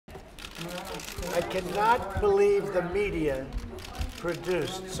I cannot believe the media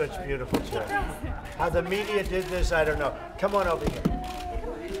produced such beautiful children. How the media did this, I don't know. Come on over here.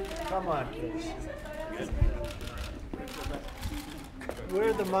 Come on, kids. Where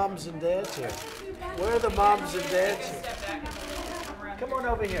are the moms and dads here? Where are the moms and dads here? Come on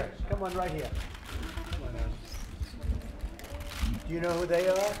over here. Come on right here. Come on out. Do you know who they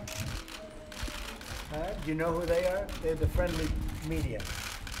are? Huh? Do you know who they are? They're the friendly media.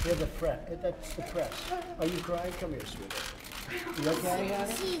 They're the press. That's the press. Are you crying? Come here, sweetie. You okay,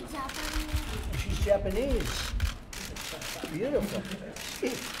 honey? She's Japanese. Beautiful.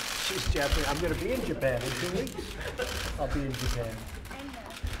 She's Japanese. I'm going to be in Japan in 2 weeks. I'll be in Japan.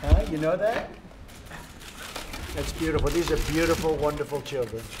 Huh? You know that? That's beautiful. These are beautiful, wonderful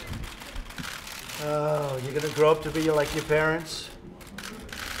children. Oh, you're going to grow up to be like your parents?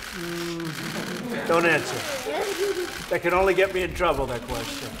 Don't answer. That can only get me in trouble, that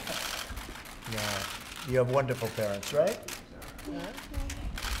question. No. You have wonderful parents, right?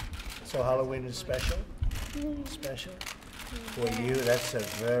 So Halloween is special? Special? For you, that's a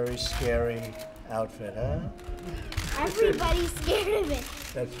very scary outfit, huh? Everybody's scared of it.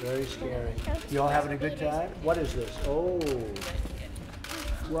 That's very scary. You all having a good time? What is this? Oh.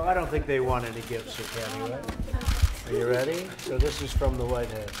 Well, I don't think they want any gifts or candy, right? Are you ready? So this is from the White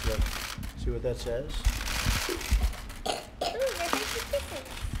House. Look. See what that says?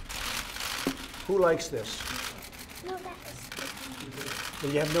 Who likes this? No, that's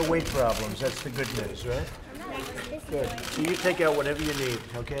Well, you have no weight problems. That's the good news, right? Good. So you take out whatever you need,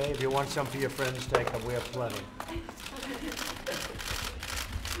 okay? If you want some for your friends, take them. We have plenty.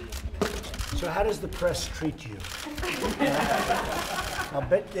 So how does the press treat you? I'll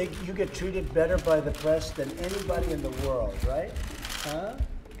bet you get treated better by the press than anybody in the world, right? Huh?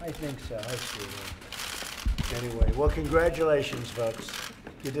 I think so. I see that. Anyway, well, congratulations, folks.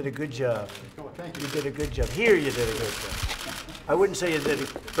 You did a good job. Thank you. You did a good job. Here you did a good job. I wouldn't say you did it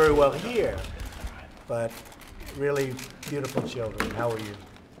very well here, but really beautiful children. How are you?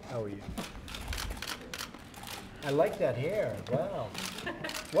 How are you? I like that hair. Wow.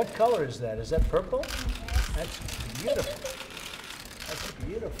 What color is that? Is that purple? That's beautiful. That's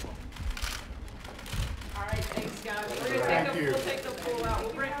beautiful. All right, thanks, guys. We'll take the pool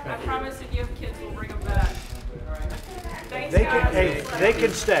out. I promise if you have kids, we'll bring them back. Thanks, guys. They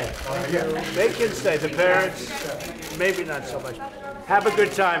can stay. They can stay. The parents, maybe not so much. Have a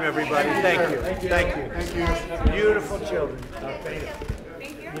good time, everybody. Thank you. Thank you. Beautiful children.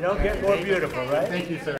 You don't get more beautiful, right? Thank you, sir.